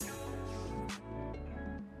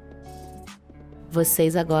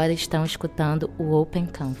Vocês agora estão escutando o Open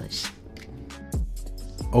Canvas.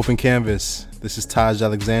 Open Canvas, this is Taj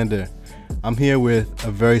Alexander. I'm here with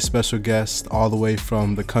a very special guest all the way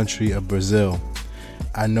from the country of Brazil.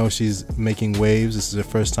 I know she's making waves. This is her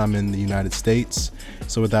first time in the United States.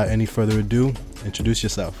 So without any further ado, introduce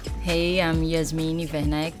yourself. Hey, I'm Yasmine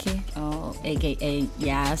Werneck, aka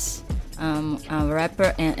Yas. I'm a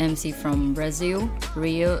rapper and MC from Brazil,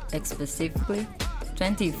 Rio specifically.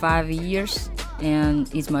 25 years, and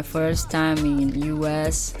it's my first time in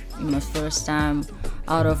US, my first time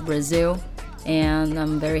out of Brazil, and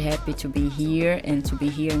I'm very happy to be here and to be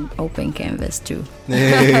here in Open Canvas too.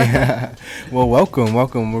 Hey. Well, welcome.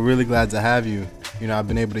 We're really glad to have you. You know, I've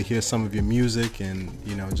been able to hear some of your music and,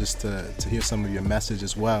 you know, just to hear some of your message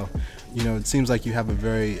as well. You know, it seems like you have a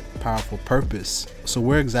very powerful purpose. So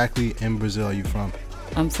where exactly in Brazil are you from?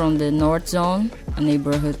 I'm from the North Zone, a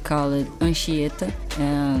neighborhood called Anchieta,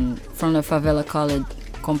 and from the favela called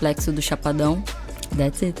Complexo do Chapadão.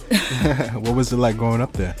 That's it. What was it like growing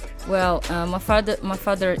up there? Well, my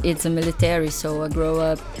father is a military, so I grew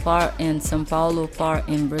up part in São Paulo, part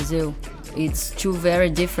in Brazil. It's two very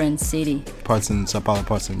different cities. Parts in São Paulo,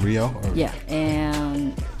 parts in Rio? Or? Yeah,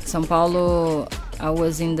 and São Paulo, I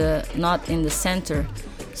was not in the center,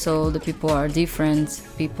 so the people are different.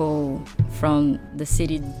 People from the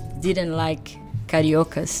city didn't like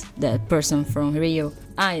cariocas, that person from Rio.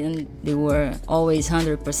 And they were always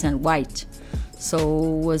 100% white. So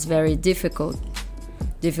it was very difficult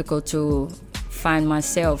to find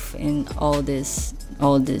myself in all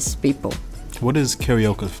these people. What is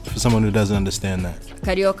carioca for someone who doesn't understand that?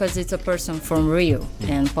 Cariocas is a person from Rio,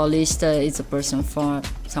 and Paulista is a person from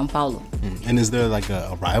São Paulo. And is there like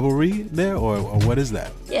a rivalry there, or what is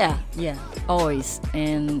that? Yeah, always.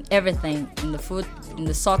 And everything, in the foot, in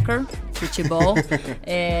the soccer, football,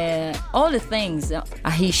 all the things. A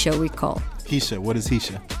rixa we call. Rixa, what is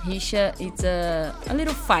rixa? Rixa, it's a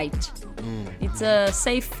little fight. It's a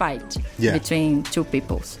safe fight between two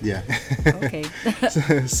peoples. Yeah. Okay.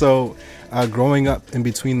 So, growing up in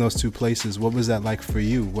between those two places, what was that like for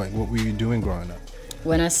you? What were you doing growing up?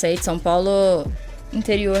 When I say São Paulo,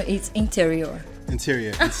 interior, it's interior.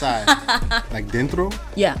 Interior, inside. Like dentro?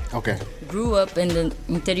 Yeah. Okay. Grew up in the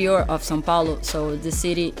interior of São Paulo, so the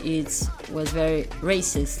city was very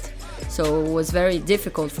racist. So it was very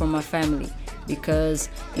difficult for my family, because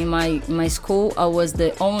in my school I was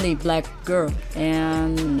the only black girl,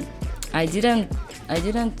 and I didn't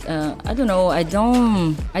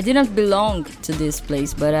belong to this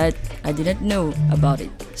place, but I didn't know about it.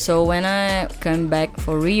 So when I came back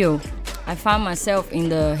for Rio, I found myself in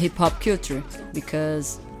the hip hop culture,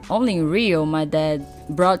 because only in Rio my dad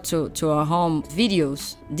brought to our home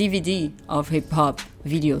videos, DVD of hip hop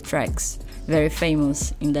video tracks. Very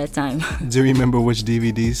famous in that time. Do you remember which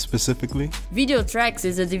DVDs specifically? Video Tracks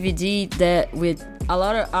is a DVD that with a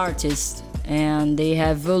lot of artists, and they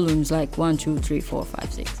have volumes like 1, 2, 3, 4,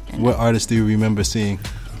 5, 6. What artists do you remember seeing?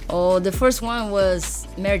 Oh, the first one was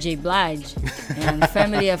Mary J. Blige and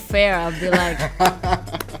Family Affair. I'll be like,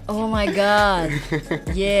 oh my God,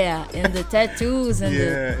 yeah, and the tattoos and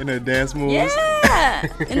in the dance moves. Yeah,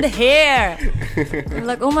 and the hair. I'm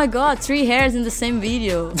like, oh my God, 3 hairs in the same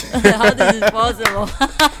video. How this is possible?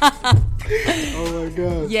 Oh my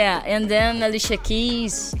God. Yeah, and then Alicia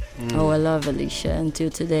Keys. Oh, I love Alicia until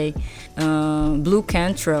today. Blue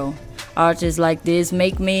Cantrell. Artists like this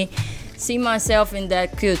make me see myself in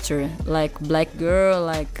that culture, like black girl,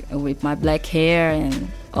 like with my black hair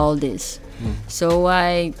and all this. So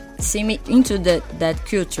I see me into that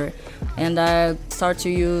culture, and I start to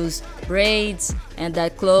use braids and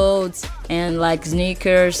that clothes and like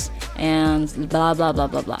sneakers and blah blah blah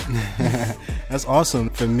blah blah. That's awesome.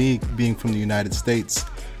 For me, being from the United States,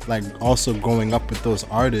 like also growing up with those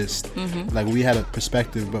artists, like we had a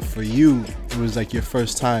perspective, but for you, it was like your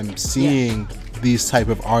first time seeing these type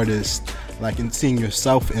of artists, like, and seeing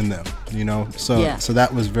yourself in them, you know. So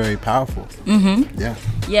that was very powerful.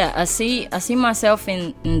 Yeah, I see myself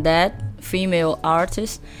in that female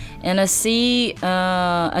artist, and I see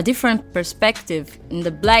a different perspective in the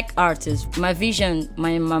black artist. My vision,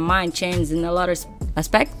 my mind changed in a lot of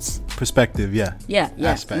aspects. Perspective, yeah.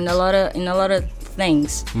 Aspects. In a lot of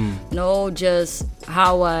things. No, just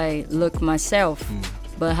how I look myself,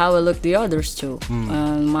 but how I look the others too.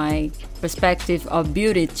 My perspective of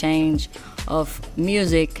beauty change, of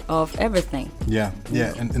music, of everything. Yeah,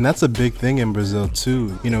 and that's a big thing in Brazil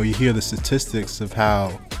too. You know, you hear the statistics of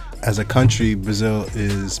how, as a country, Brazil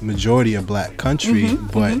is majority a black country,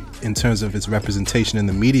 but in terms of its representation in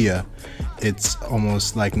the media, it's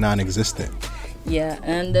almost like non-existent. Yeah,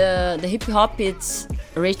 and the hip hop, it's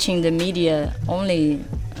reaching the media only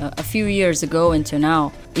a few years ago until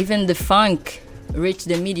now. Even the funk reached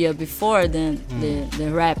the media before than the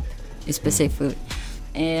rap specifically.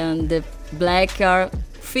 And the black are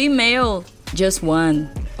female, just one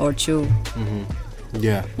or two.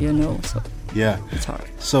 Yeah. You know, so Yeah. it's hard.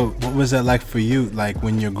 So what was that like for you, like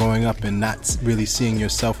when you're growing up and not really seeing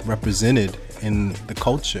yourself represented in the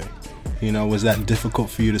culture? You know, was that difficult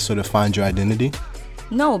for you to sort of find your identity?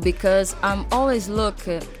 No, because I'm always look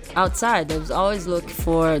outside. I was always look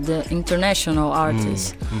for the international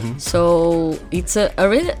artists. So it's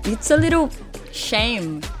a little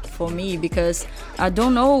shame for me because I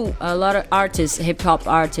don't know a lot of artists, hip hop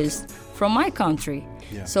artists from my country.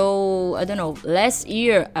 Yeah. So I don't know. Last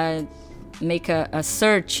year I make a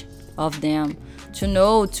search of them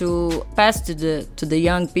to pass to the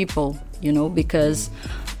young people. You know, because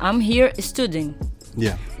I'm here studying.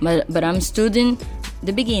 Yeah. But I'm studying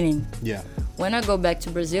the beginning. Yeah. When I go back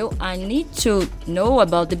to Brazil, I need to know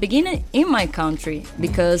about the beginning in my country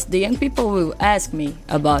because the young people will ask me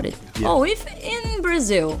about it. Yeah. Oh, if in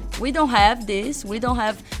Brazil we don't have this, we don't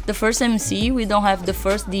have the first MC, we don't have the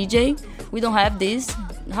first DJ, we don't have this,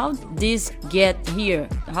 how this get here?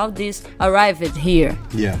 How this arrived here?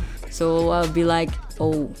 Yeah. So I'll be like,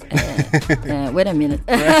 wait a minute.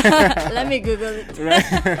 Let me Google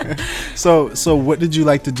it. So what did you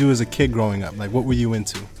like to do as a kid growing up? Like, what were you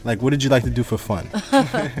into? Like, what did you like to do for fun?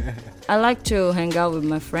 I like to hang out with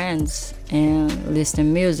my friends and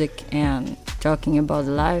listen music and talking about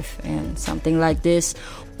life and something like this.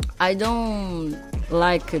 I don't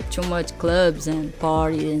like too much clubs and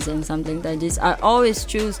parties and something like this. I always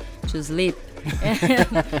choose to sleep.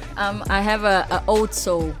 I have a old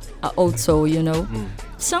soul, you know.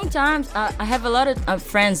 Sometimes I have a lot of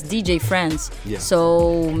friends, DJ friends. Yeah.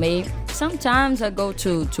 So maybe sometimes I go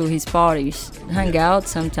to his parties, hang out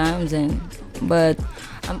sometimes, but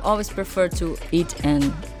I'm always prefer to eat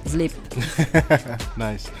and sleep.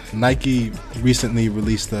 Nice. Nike recently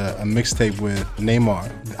released a mixtape with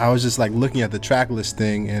Neymar. I was just like looking at the track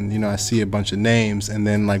listing and, you know, I see a bunch of names and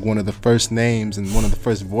then like one of the first names and one of the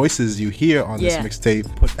first voices you hear on this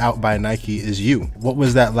mixtape put out by Nike is you. What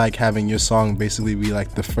was that like having your song basically be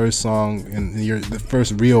like the first song and the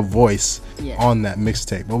first real voice on that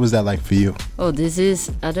mixtape? What was that like for you? Oh, this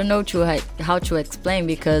is, I don't know how to explain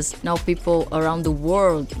because now people around the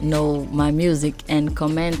world know my music and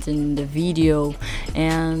comment in the video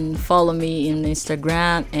and follow me in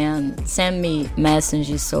Instagram and send me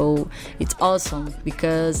messages. So it's awesome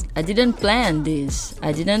because I didn't plan this.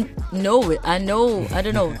 I didn't know it. I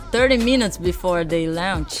don't know, 30 minutes before they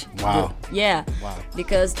launch. Wow. Yeah. Wow.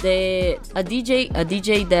 Because a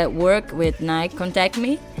DJ that work with Nike contact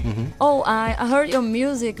me. Oh, I heard your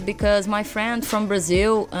music because my friend from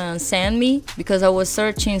Brazil sent me because I was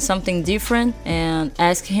searching something different and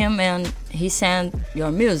asked him and he sent your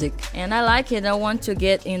music and I like it. I want to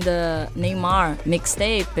get in the Neymar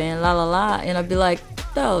mixtape and la la la, and I'd be like,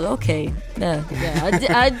 oh, okay, yeah.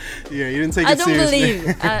 Yeah, you didn't take I it don't seriously.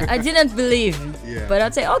 believe. I didn't believe. Yeah. But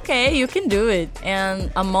I'd say, okay, you can do it.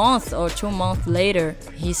 And a month or 2 months later,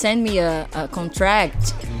 he sent me a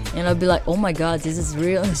contract, and I'd be like, oh my God, this is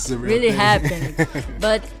real. It's a real really thing. happening.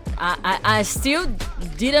 But I still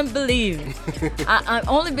didn't believe. I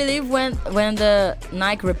only believe when the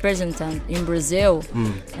Nike representative in Brazil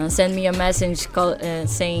sent me a message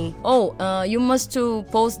saying, oh, you must to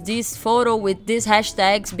post this photo with these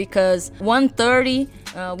hashtags because 1:30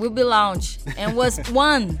 will be launched, and was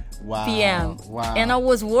 1 Wow. p.m. Wow. And I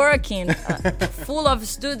was working full of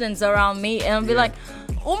students around me, and I'd be like,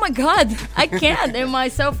 oh my God, I can't. And my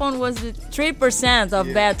cell phone was at 3%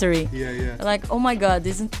 of battery. Yeah. Like, oh my God,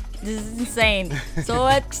 this is insane. So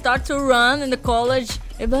I start to run in the college.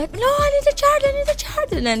 I'd be like, no, I need to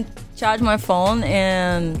charge. And then charge my phone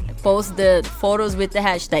and post the photos with the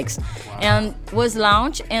hashtags. Wow. And was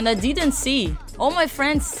launched, and I didn't see. All my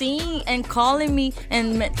friends seeing and calling me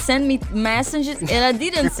and send me messages, and I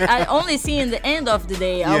didn't see. I only see in the end of the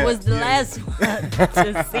day. I was the last one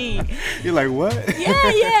to see. You're like, what?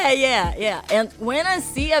 Yeah. And when I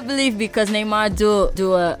see, I believe because Neymar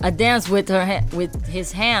do a dance with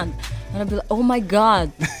his hand, and I'll be like, oh my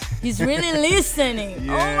God, he's really listening.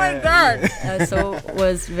 Yeah, oh my God. So it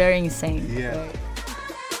was very insane. Yeah.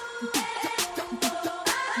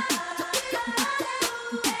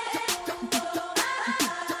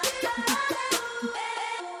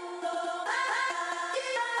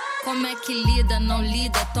 Como é que lida, não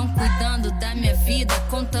lida, tão cuidando da minha vida,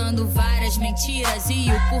 contando várias mentiras e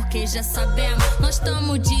o porquê já sabemos. Nós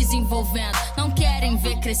estamos desenvolvendo, não querem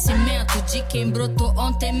ver crescimento de quem brotou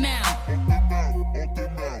ontem mesmo.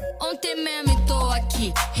 Ontem mesmo e tô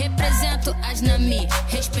aqui, represento as Nami,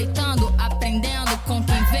 respeitando, aprendendo com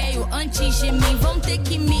quem vê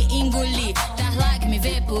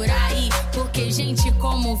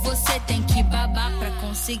cê tem que babar pra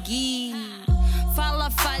conseguir. Fala,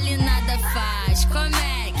 fale, nada faz. Como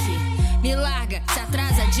é que me larga, se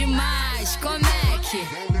atrasa demais? Como é que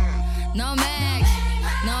não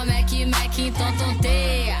Mac, então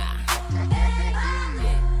tonteia.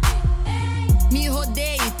 Me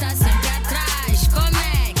rodeia e tá sempre atrás. Como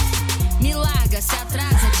é que me larga, se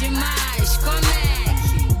atrasa demais? Como é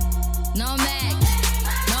que não Mac,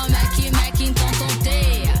 então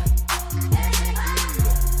tonteia.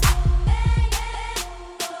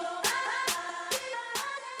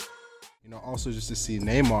 Also just to see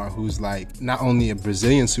Neymar, who's like not only a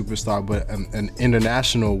Brazilian superstar but an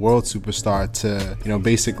international world superstar, to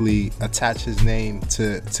basically attach his name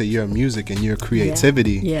to your music and your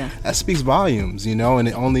creativity. Yeah. That speaks volumes, and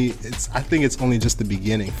I think it's only just the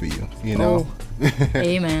beginning for you, Oh.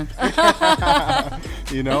 Amen.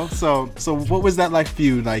 So what was that like for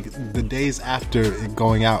you, like the days after it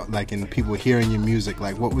going out, like, and people hearing your music,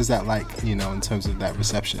 like what was that like, in terms of that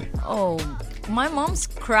reception? Oh, my mom's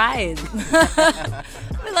cried.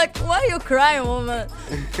 I'm like, why are you crying, woman?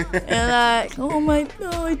 And like, oh my,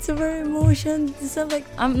 no, it's a very emotional. So like,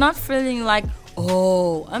 I'm not feeling like,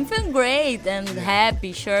 oh, I'm feeling great and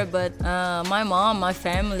happy, sure, but my mom, my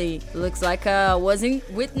family looks like I was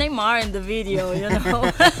with Neymar in the video,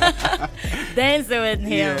 dancing with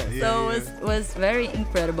him. It was very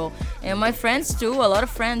incredible. And my friends too, a lot of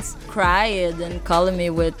friends cried and called me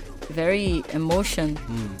with very emotion,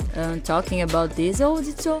 talking about this. Oh,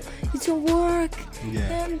 it's your work,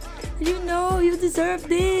 and you deserve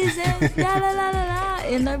this, and la la la la la.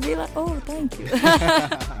 And I'd be like, oh, thank you.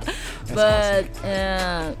 But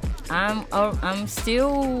awesome. I'm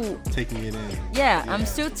still taking it in. Yeah, I'm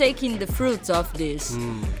still taking the fruits of this,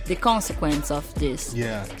 the consequence of this.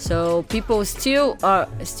 Yeah. So people still are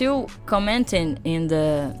commenting in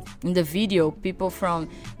the video. People from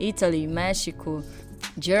Italy, Mexico,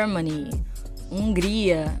 Germany,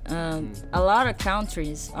 Hungary, a lot of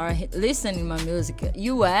countries are listening my music.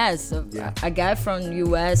 US, a guy from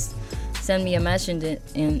US sent me a message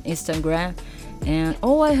in Instagram, and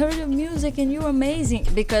I heard your music and you're amazing,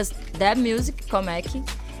 because that music, Komeki,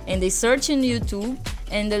 and they search in YouTube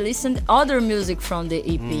and they listen to other music from the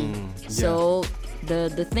EP. So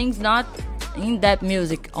the thing's not in that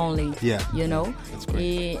music only. That's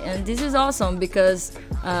great. And this is awesome, because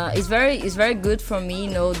it's very good for me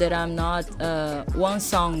know that I'm not one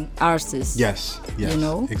song artist. Yes,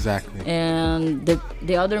 exactly. And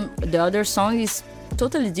the other song is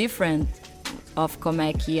totally different of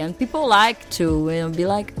Komeki, and people like to be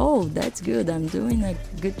like, oh, that's good, I'm doing a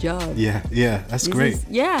good job. That's great.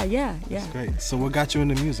 That's great. So what got you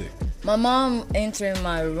into music? My mom entered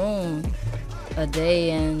my room a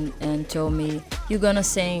day and told me, you're gonna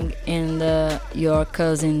sing in your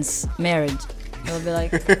cousin's marriage. I'll be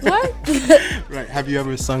like, what? Right. Have you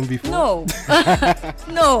ever sung before? No.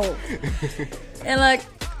 No. And like,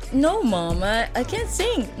 no, Mom, I can't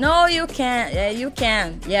sing. No, you can. Yeah, you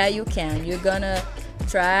can. Yeah, you can. You're gonna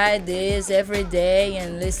try this every day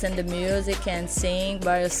and listen to music and sing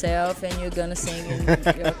by yourself, and you're gonna sing in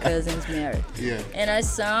your cousin's marriage. Yeah. And I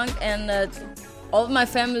sung, and all of my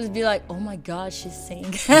family would be like, oh my God, she's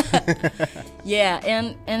singing. Yeah,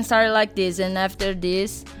 and started like this. And after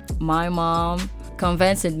this, my mom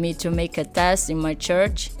convinced me to make a test in my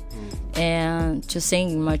church and to sing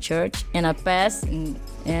in my church. And I passed,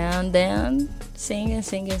 and then sing.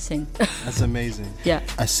 That's amazing. Yeah.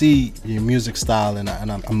 I see your music style, and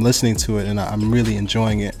I'm listening to it, and I'm really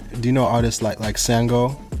enjoying it. Do you know artists like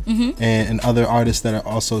Sango? Mm-hmm. and other artists that are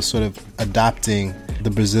also sort of adopting the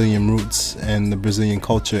Brazilian roots and the Brazilian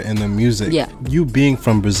culture in their music? Yeah. You being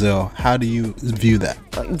from Brazil, how do you view that?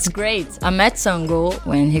 It's great. I met Sango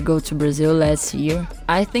when he go to Brazil last year.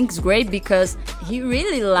 I think it's great because he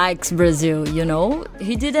really likes Brazil,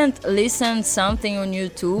 He didn't listen something on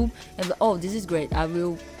YouTube and, oh, this is great, I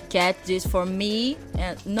will catch this for me.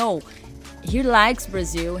 And no, he likes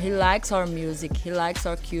Brazil, he likes our music, he likes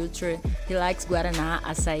our culture, he likes Guaraná,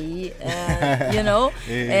 açaí,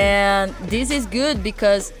 And this is good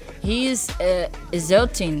because he is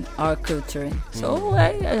exalting our culture. So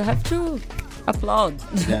I have to applaud.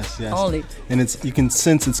 Yes. Only. And you can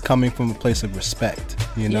sense it's coming from a place of respect,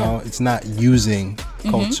 It's not using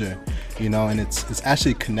culture, and it's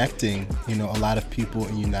actually connecting, a lot of people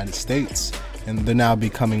in the United States. And they're now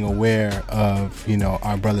becoming aware of,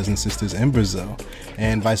 our brothers and sisters in Brazil,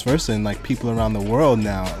 and vice versa. And like people around the world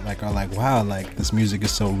now, are like, wow, like this music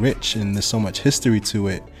is so rich and there's so much history to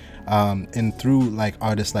it. And through like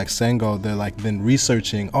artists like Sengo, they're like then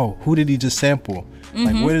researching, oh, who did he just sample?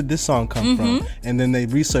 Like, where did this song come from? And then they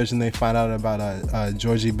research and they find out about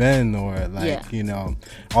Georgie Ben or like, you know,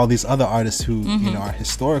 all these other artists who, you know, are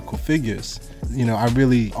historical figures. You know, I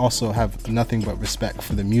really also have nothing but respect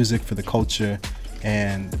for the music, for the culture,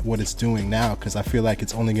 and what it's doing now, because I feel like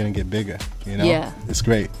it's only going to get bigger, you know? Yeah. It's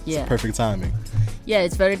great. Yeah. It's perfect timing. Yeah,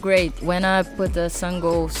 it's very great. When I put the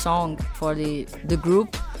Sango song for the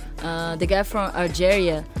group, the guy from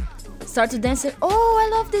Algeria started dancing. Oh, I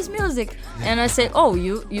love this music. And I said, oh,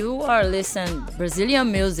 you are listening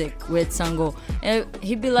Brazilian music with Sango. And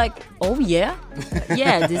he'd be like, oh yeah?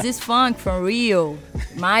 Yeah, this is funk from Rio.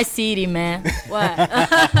 My city, man. What?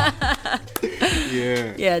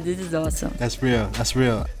 Yeah. Yeah, this is awesome. That's real. That's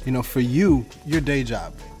real. You know, for you, your day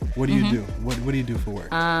job, what do you do? What do you do for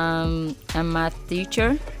work? I'm a math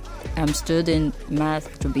teacher. I'm studying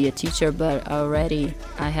math to be a teacher, but already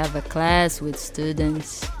I have a class with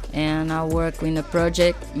students and I work in a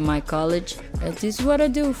project in my college. This is what I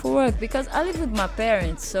do for work because I live with my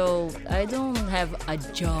parents, so I don't have a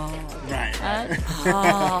job. Right.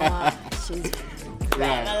 She's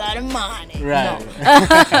got a lot of money. Right.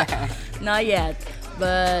 No. Not yet,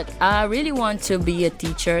 but I really want to be a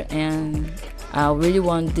teacher and I really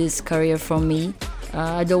want this career for me.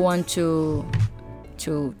 I don't want to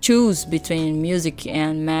choose between music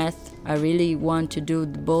and math. I really want to do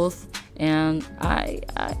both, and I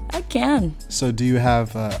can. So do you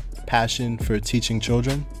have a passion for teaching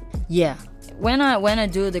children? Yeah. When I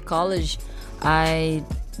do the college, I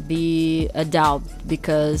be a doubt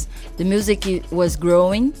because the music was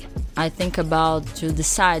growing. I think about to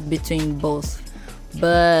decide between both,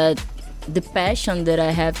 but the passion that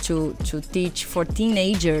I have to teach for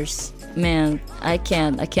teenagers, man, I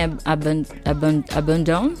can't abandon.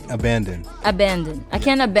 I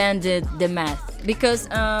can't abandon the math because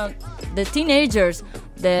the teenagers,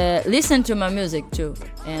 they listen to my music too,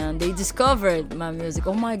 and they discovered my music.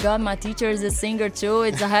 Oh my God, my teacher is a singer too.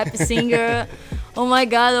 It's a happy singer. Oh my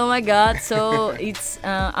God. So it's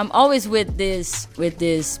I'm always with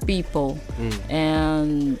these people,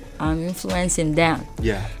 and I'm influencing them.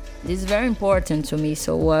 Yeah. This is very important to me.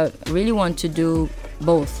 So I really want to do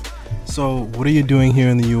both. So what are you doing here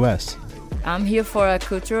in the U.S.? I'm here for a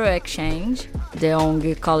cultural exchange. They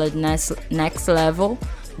only call it next level.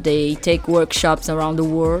 They take workshops around the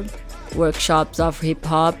world, workshops of hip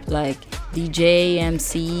hop like DJ,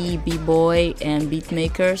 MC, b-boy, and beat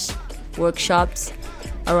makers, workshops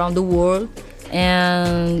around the world.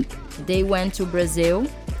 And they went to Brazil,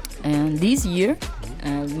 and this year,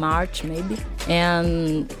 March maybe,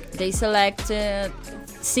 and they selected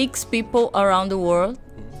 6 people around the world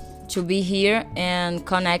to be here and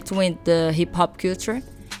connect with the hip-hop culture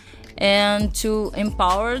and to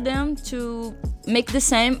empower them to make the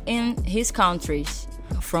same in his countries.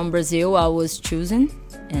 From Brazil I was chosen,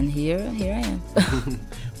 and here I am.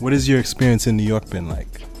 What has your experience in New York been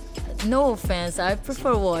like? No offense, I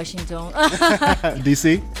prefer Washington.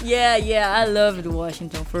 DC? Yeah, I loved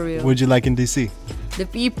Washington, for real. What'd you like in DC? The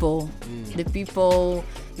people,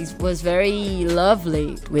 it was very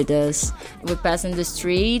lovely with us. We passed in the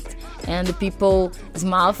street and the people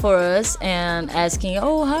smile for us and asking,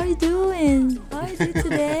 oh, how are you doing? How are you doing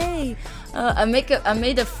today? I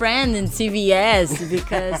made a friend in CVS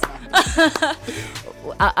because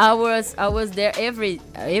I was there every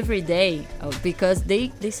day because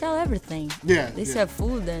they sell everything. They sell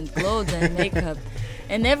food and clothes and makeup.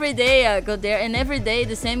 And every day I go there, and every day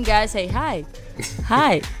the same guy say hi.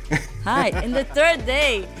 And the third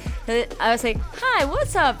day, I was like, hi,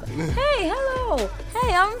 what's up? Hey, hello.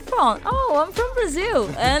 Hey, I'm from Brazil.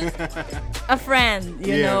 And a friend,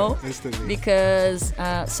 you know? Instantly. Because,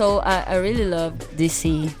 so I really love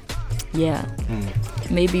DC. Yeah.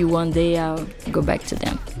 Maybe one day I'll go back to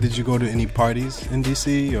them. Did you go to any parties in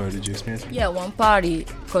DC, or did you experience it? Yeah, one party,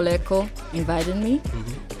 Coleco invited me,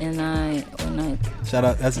 and when I shout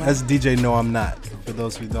out, that's DJ No I'm Not, for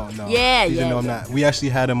those who don't know. DJ No I'm Not. We actually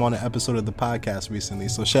had him on an episode of the podcast recently,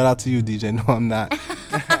 so shout out to you, DJ No I'm Not.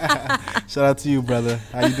 Shout out to you, brother.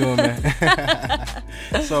 How you doing, man?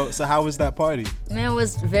 So how was that party? Man, it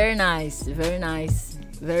was very nice,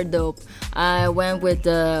 very dope. I went with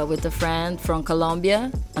a friend from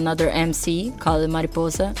Colombia, another MC called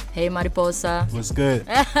Mariposa. Hey, Mariposa. What's good?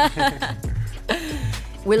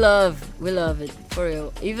 We love it, for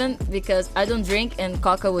real. Even because I don't drink and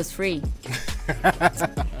Coca was free.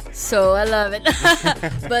 So I love it.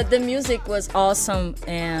 But the music was awesome,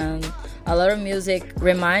 and a lot of music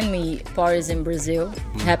remind me parties in Brazil,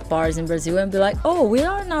 have parties in Brazil, and be like, oh, we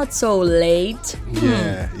are not so late.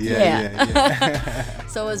 Yeah.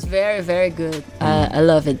 So it's very, very good. I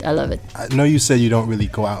love it. I know you said you don't really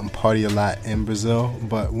go out and party a lot in Brazil,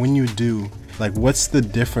 but when you do, like, what's the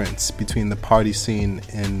difference between the party scene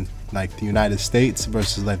in like the United States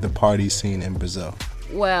versus like the party scene in Brazil?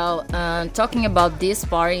 Well, talking about this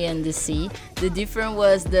party and the sea, the difference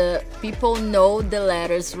was the people know the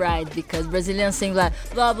letters right, because Brazilians sing like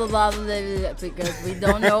blah blah blah, blah, blah because we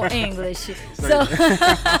don't know English. So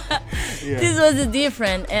this was the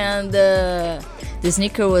different, and the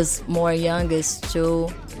sneaker was more youngest too,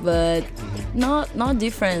 but not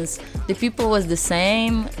difference. The people was the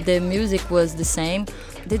same, the music was the same.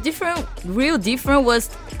 The real different was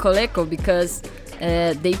Coleco, because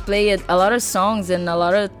they played a lot of songs and a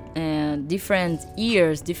lot of different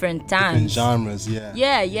years, different times, different genres.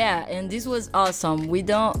 And this was awesome.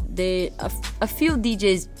 A few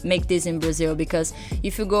DJs make this in Brazil, because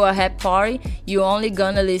if you go a happy party, you only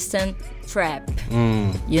gonna listen trap,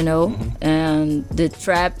 and the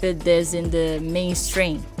trap is in the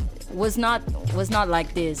mainstream. Was not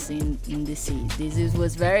like this in DC. This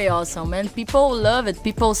was very awesome, and people love it.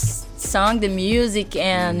 People sung the music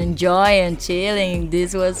and enjoy and chilling.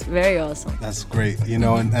 This was very awesome. That's great,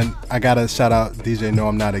 and I gotta shout out DJ No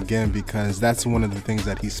I'm Not again, because that's one of the things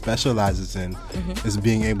that he specializes in, is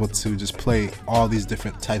being able to just play all these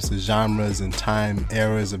different types of genres and time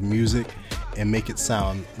eras of music and make it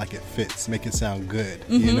sound like it fits, make it sound good,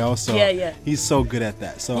 So he's so good at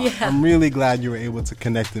that. So I'm really glad you were able to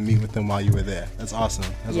connect and meet with him while you were there. That's awesome.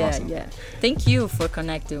 Awesome. Thank you for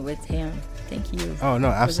connecting with him. Thank you. Oh no,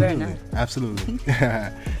 absolutely, nice. Absolutely.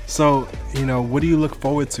 So, what do you look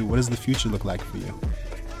forward to? What does the future look like for you?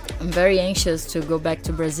 I'm very anxious to go back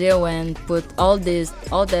to Brazil and put all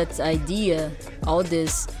that idea, all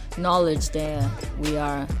this knowledge that we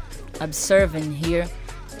are observing here,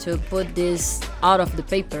 to put this out of the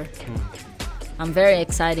paper. I'm very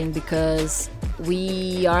excited, because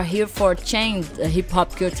we are here for change the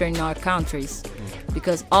hip-hop culture in our countries,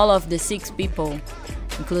 because all of the 6 people,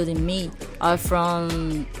 including me, are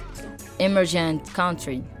from emergent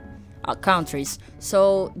countries.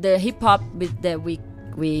 So the hip-hop that we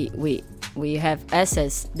have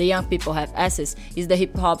access, the young people have access, is the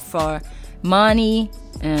hip-hop for money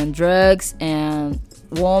and drugs and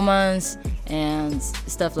women and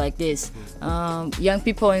stuff like this. Young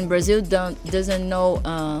people in Brazil doesn't know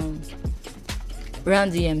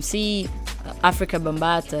Run DMC, Africa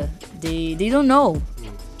Bambata. They don't know,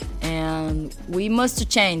 and we must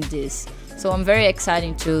change this. So I'm very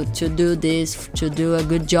excited to do this, to do a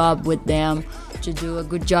good job with them, to do a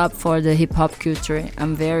good job for the hip hop culture.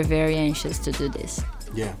 I'm very, very anxious to do this.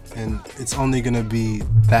 Yeah, and it's only gonna be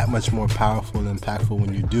that much more powerful and impactful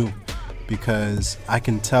when you do. Because I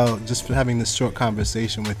can tell, just for having this short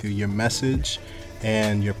conversation with you, your message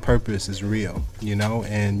and your purpose is real,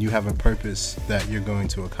 and you have a purpose that you're going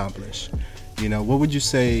to accomplish. What would you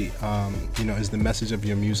say, is the message of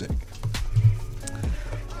your music?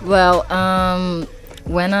 Well,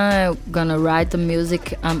 when I'm gonna write the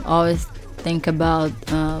music, I'm always think about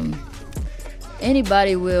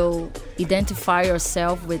anybody will identify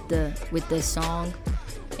yourself with the song.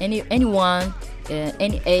 Anyone.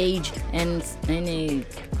 Any age and any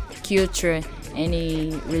culture, any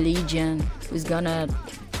religion is gonna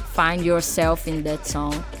find yourself in that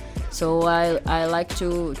song. So I like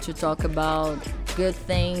to talk about good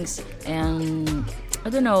things, and I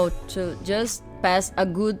don't know, to just pass a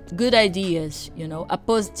good ideas, a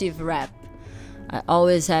positive rap. I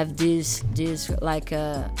always have this like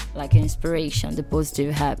an inspiration, the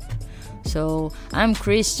positive rap. So I'm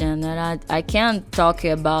Christian, and I can't talk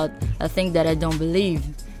about a thing that I don't believe,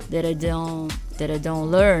 that I don't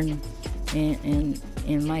learn in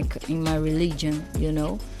my religion.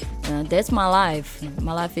 That's my life.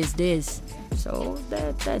 My life is this. So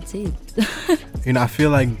that's it. I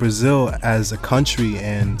feel like Brazil as a country,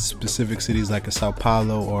 and specific cities like Sao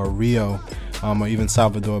Paulo or Rio, or even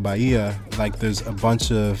Salvador, Bahia, like there's a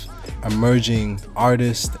bunch of emerging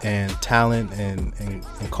artists and talent and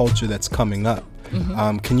culture that's coming up.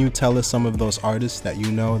 Can you tell us some of those artists that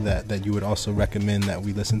that you would also recommend that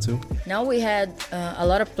we listen to? Now we had a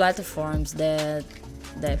lot of platforms that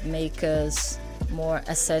make us more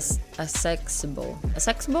accessible,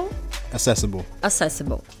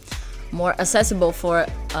 more accessible for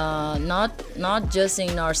not just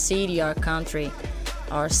in our city, our country,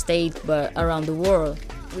 our state, but around the world.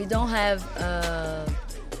 We don't have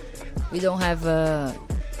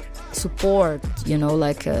support,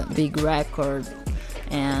 like a big record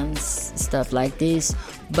and stuff like this,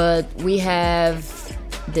 but we have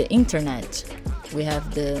the internet. We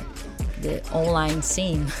have the online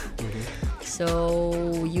scene.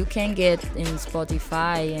 So you can get in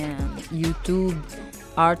Spotify and YouTube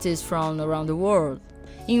artists from around the world.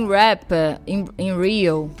 In rap, in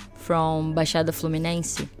Rio, from Baixada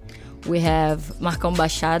Fluminense, we have Marcão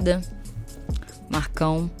Baixada,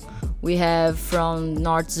 Marcão. We have from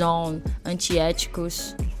North Zone,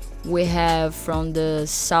 Antiéticos. We have from the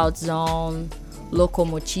South Zone,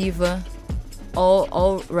 Locomotiva.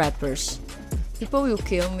 All rappers. People will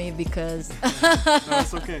kill me because... No,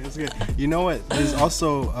 it's okay. It's okay. You know what? There's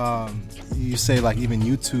also, you say like even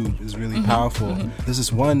YouTube is really powerful. There's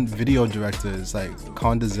this one video director, it's like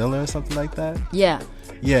Condazilla or something like that. Yeah.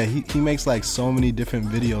 Yeah, he makes like so many different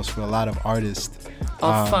videos for a lot of artists.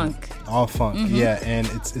 All funk. All funk, yeah. And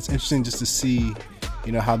it's interesting just to see,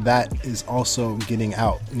 you know, how that is also getting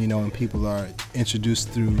out, you know, and people are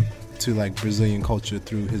introduced to like Brazilian culture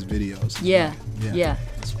through his videos. Yeah.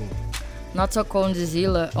 That's cool. Not so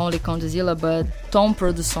only Condazilla, but Tom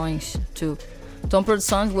Produções too. Tom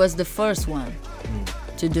Produções was the first one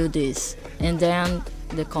to do this, and then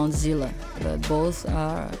the Condazilla. But both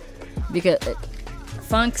are, because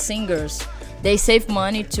funk singers, they save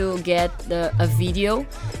money to get a video,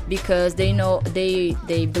 because they know they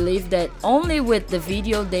believe that only with the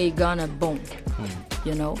video they gonna boom,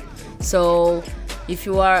 you know. So if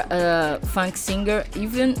you are a funk singer,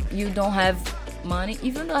 even you don't have money,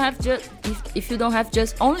 even don't have just if you don't have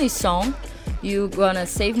just only song, you gonna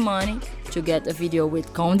save money to get a video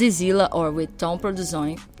with Condazilla or with Tom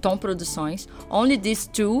Produções. Only these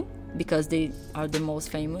two, because they are the most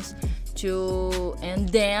famous. And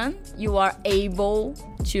then you are able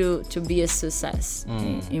to be a success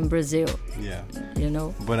in Brazil. Yeah, you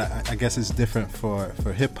know. But I guess it's different for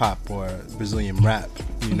hip hop or Brazilian rap,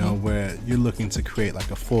 you know, where you're looking to create like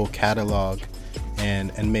a full catalog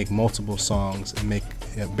and make multiple songs and make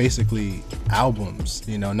basically albums,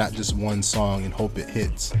 you know, not just one song and hope it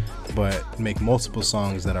hits, but make multiple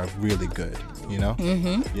songs that are really good, you know.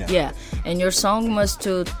 Yeah. And your song must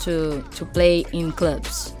to play in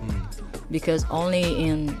clubs, because only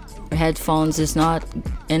in headphones is not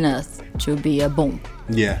enough to be a boom.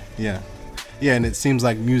 Yeah, and it seems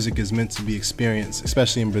like music is meant to be experienced,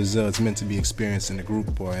 especially in Brazil. It's meant to be experienced in a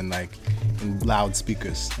group or in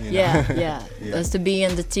loudspeakers. You know? Yeah. It's to be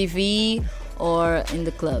in the TV or in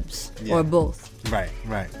the clubs, or both. Right.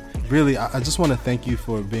 Really, I just want to thank you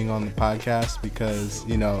for being on the podcast, because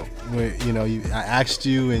you know, I asked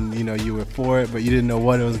you and you know you were for it, but you didn't know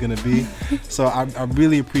what it was going to be. So I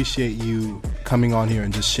really appreciate you coming on here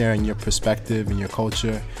and just sharing your perspective and your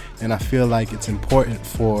culture. And I feel like it's important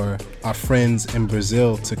for our friends in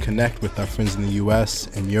Brazil to connect with our friends in the U.S.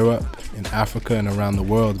 and Europe and Africa and around the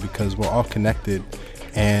world, because we're all connected.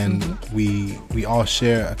 And we all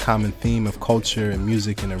share a common theme of culture and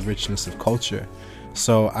music and a richness of culture.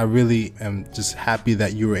 So I really am just happy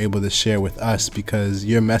that you were able to share with us, because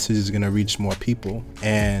your message is going to reach more people,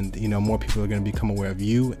 and you know, more people are going to become aware of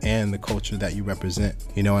you and the culture that you represent,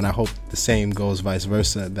 you know. And I hope the same goes vice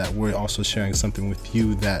versa, that we're also sharing something with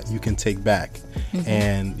you that you can take back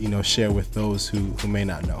and you know, share with those who may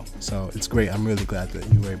not know. So it's great. I'm really glad that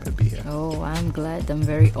you were able to be here. Oh, I'm glad. I'm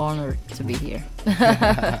very honored to be here.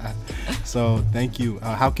 So thank you.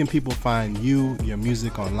 How can people find you, your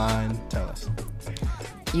music online? Tell us.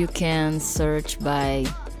 You can search by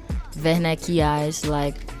Werneck Yas,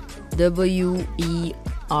 like WERNECKYAS,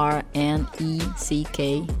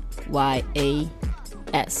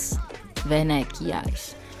 Werneck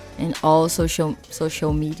Yas, and all social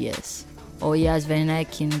medias. Or Yas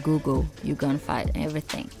Werneck in Google, you're gonna find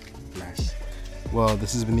everything. Nice. Well,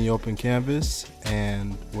 this has been The Open Canvas,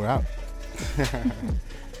 and we're out.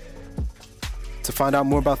 To find out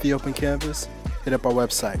more about The Open Canvas, hit up our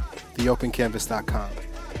website, theopencanvas.com.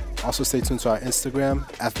 Also stay tuned to our Instagram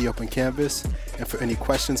 @The Open Canvas, and for any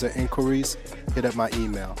questions or inquiries, hit up my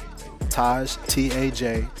email,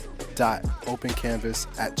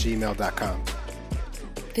 taj.opencanvas@gmail.com.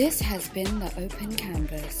 This has been The Open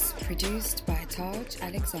Canvas, produced by Taj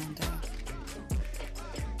Alexander.